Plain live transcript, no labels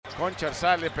Conchar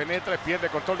sale, penetra y pierde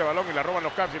control de balón y la roban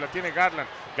los Caps y la tiene Garland.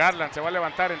 Garland se va a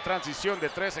levantar en transición de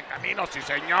 3 en camino, sí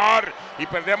señor. Y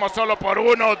perdemos solo por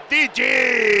 1.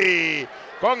 DJ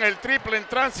con el triple en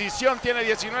transición tiene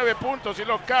 19 puntos y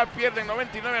los Caps pierden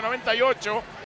 99-98.